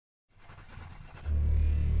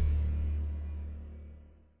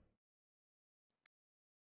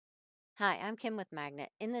Hi, I'm Kim with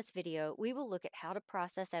Magnet. In this video, we will look at how to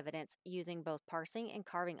process evidence using both parsing and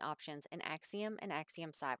carving options in AXIOM and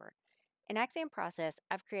AXIOM Cyber. In AXIOM Process,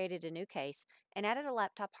 I've created a new case and added a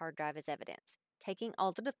laptop hard drive as evidence. Taking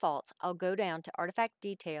all the defaults, I'll go down to Artifact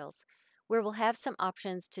Details, where we'll have some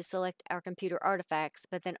options to select our computer artifacts,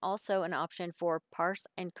 but then also an option for Parse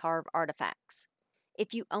and Carve artifacts.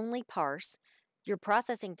 If you only parse, your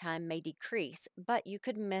processing time may decrease, but you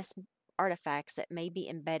could miss artifacts that may be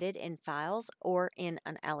embedded in files or in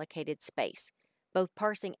unallocated space. Both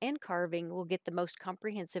parsing and carving will get the most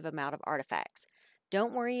comprehensive amount of artifacts.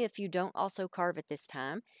 Don't worry if you don't also carve at this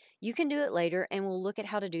time. You can do it later, and we'll look at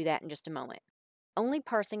how to do that in just a moment. Only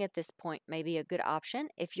parsing at this point may be a good option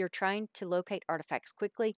if you're trying to locate artifacts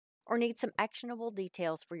quickly or need some actionable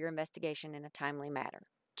details for your investigation in a timely manner.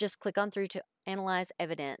 Just click on through to Analyze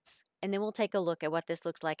Evidence, and then we'll take a look at what this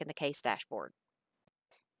looks like in the case dashboard.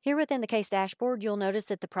 Here within the case dashboard, you'll notice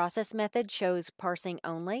that the process method shows parsing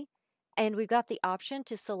only, and we've got the option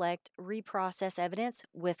to select reprocess evidence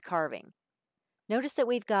with carving. Notice that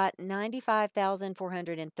we've got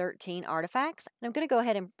 95,413 artifacts, and I'm going to go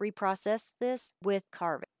ahead and reprocess this with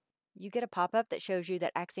carving. You get a pop-up that shows you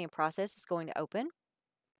that AXIOM Process is going to open.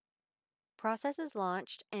 Process is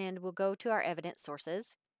launched, and we'll go to our evidence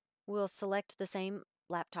sources. We'll select the same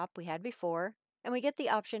laptop we had before, and we get the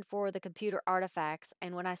option for the computer artifacts,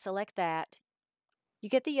 and when I select that, you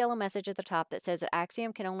get the yellow message at the top that says that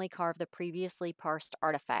AXIOM can only carve the previously parsed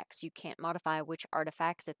artifacts. You can't modify which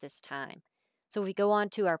artifacts at this time. So if we go on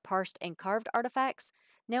to our parsed and carved artifacts,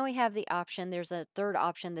 now we have the option. There's a third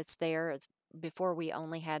option that's there. It's before we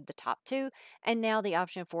only had the top two, and now the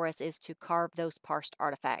option for us is to carve those parsed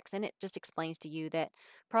artifacts. And it just explains to you that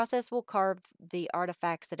process will carve the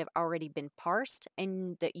artifacts that have already been parsed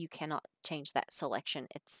and that you cannot change that selection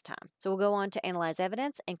at this time. So we'll go on to Analyze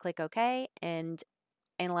Evidence and click OK and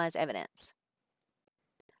Analyze Evidence.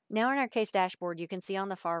 Now in our case dashboard, you can see on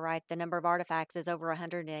the far right the number of artifacts is over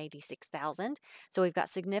 186,000, so we've got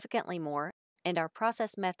significantly more. And our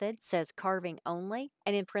process method says carving only,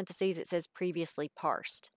 and in parentheses it says previously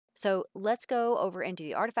parsed. So let's go over into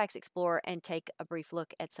the Artifacts Explorer and take a brief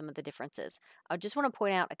look at some of the differences. I just want to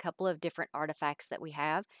point out a couple of different artifacts that we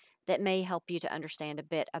have that may help you to understand a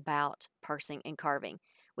bit about parsing and carving.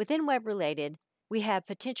 Within Web Related, we have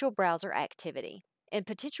potential browser activity. In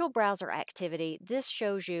potential browser activity, this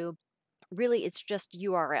shows you, really it's just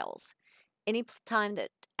URLs. Any time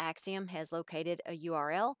that AXIOM has located a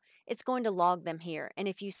URL, it's going to log them here. And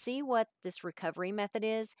if you see what this recovery method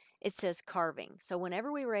is, it says carving. So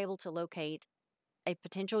whenever we were able to locate a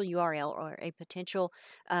potential URL or a potential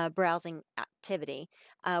browsing activity,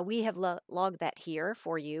 we have logged that here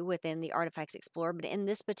for you within the Artifacts Explorer. But in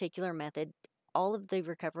this particular method, all of the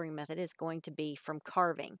recovery method is going to be from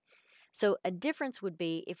carving. So a difference would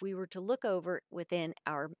be if we were to look over within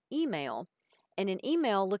our email, and in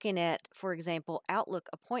email looking at, for example, Outlook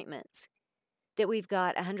appointments that we've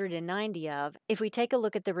got 190 of, if we take a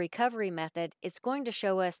look at the recovery method, it's going to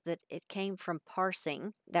show us that it came from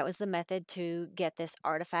parsing. That was the method to get this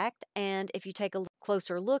artifact. And if you take a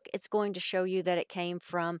closer look, it's going to show you that it came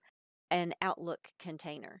from an Outlook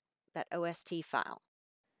container, that OST file.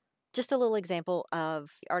 Just a little example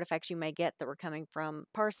of artifacts you may get that were coming from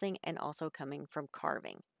parsing and also coming from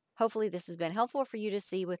carving. Hopefully this has been helpful for you to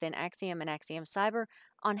see within AXIOM and AXIOM Cyber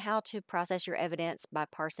on how to process your evidence by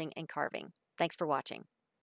parsing and carving. Thanks for watching.